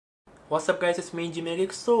What's up guys, it's me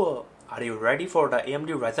Geek. So are you ready for the AMD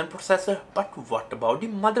Ryzen processor? But what about the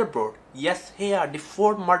motherboard? Yes, here are the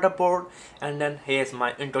 4 motherboard, and then here's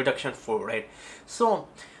my introduction for it. So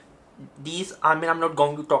these, I'm not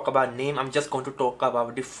going to talk about name, I'm just going to talk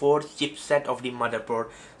about the 4 chipset of the motherboard.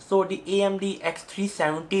 So the AMD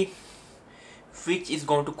X370, which is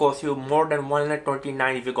going to cost you more than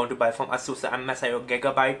 129 if you're going to buy from Asus MSI or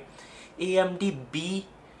Gigabyte. AMD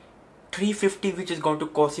B350, which is going to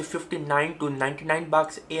cost you 59 to 99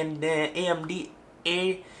 bucks, and the AMD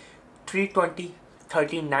A320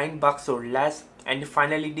 39 bucks or less, and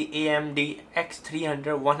finally the AMD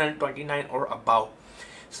X300 129 or above.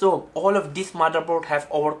 So all of these motherboard have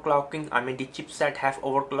overclocking, the chipset have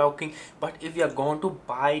overclocking, but if you are going to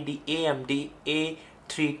buy the AMD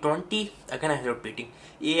A320, again I'm repeating,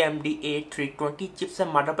 AMD A320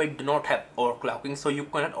 chipset motherboard do not have overclocking, so you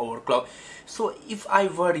cannot overclock. So if I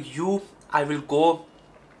were you, I will go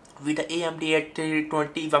with the AMD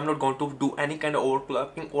A320 if I'm not going to do any kind of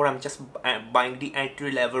overclocking, or I'm just buying the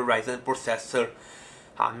entry level Ryzen processor.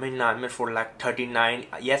 For like 39.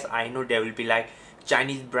 Yes, I know there will be like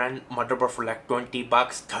Chinese brand motherboard for like 20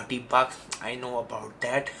 bucks, 30 bucks. I know about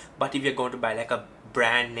that. But if you're going to buy like a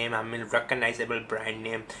brand name, recognizable brand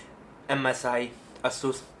name, MSI,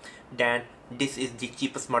 Asus, then this is the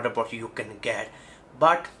cheapest motherboard you can get.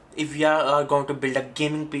 But if you are going to build a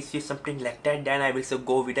gaming PC, something like that, then I will say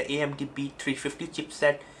go with the AMD B350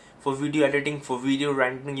 chipset. For video editing, for video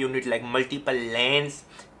rendering, you need like multiple lanes,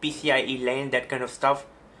 PCIe lane, that kind of stuff.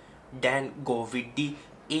 Then go with the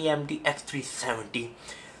AMD X370.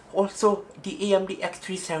 Also, the AMD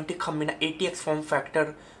X370 come in an ATX form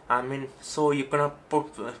factor. So you cannot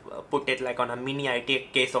put it like on a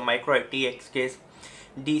Mini-ITX case or Micro-ITX case.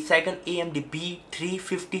 The second AMD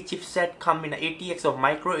B350 chipset come in ATX or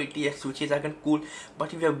Micro-ATX, which is again cool.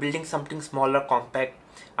 But if you are building something smaller, compact,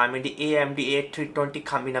 the AMD A320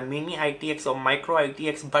 come in a Mini-ITX or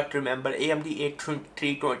Micro-ITX. But remember, AMD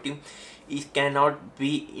A320 cannot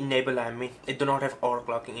be enabled. It do not have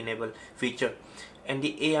overclocking enable feature. And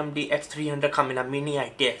the AMD X300 come in a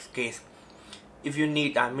Mini-ITX case. If you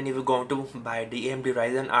need, if you're going to buy the AMD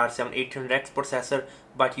Ryzen R7 800X processor,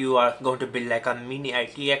 but you are going to build like a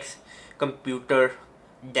Mini-ITX computer,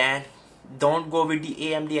 then don't go with the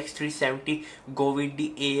AMD X370, go with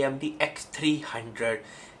the AMD X300.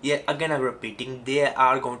 Yeah, again I'm repeating, there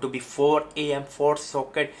are going to be 4 AM4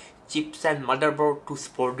 socket chips and motherboard to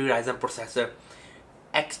support the Ryzen processor.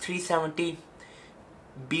 X370,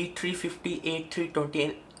 B350, A320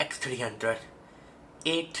 and X300.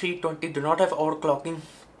 A320 do not have overclocking.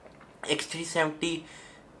 X370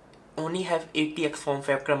 only have ATX form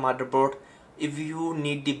factor motherboard. If you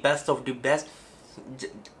need the best of the best,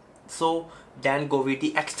 so then go with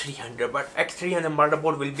the X300. But X300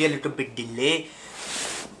 motherboard will be a little bit delay.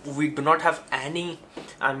 We do not have any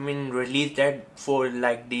release that for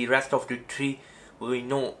like the rest of the 3. We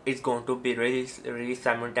know it's going to be released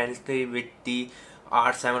simultaneously with the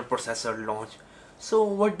R7 processor launch. So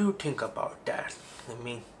what do you think about that?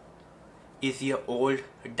 Is your old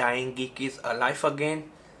dying geek is alive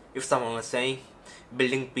again? If someone was saying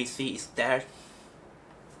building PC is dead,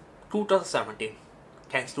 2017,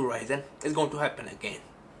 thanks to Ryzen, is going to happen again.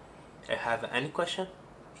 If you have any question,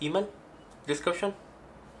 email, description.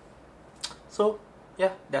 So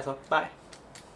yeah, that's all. Bye.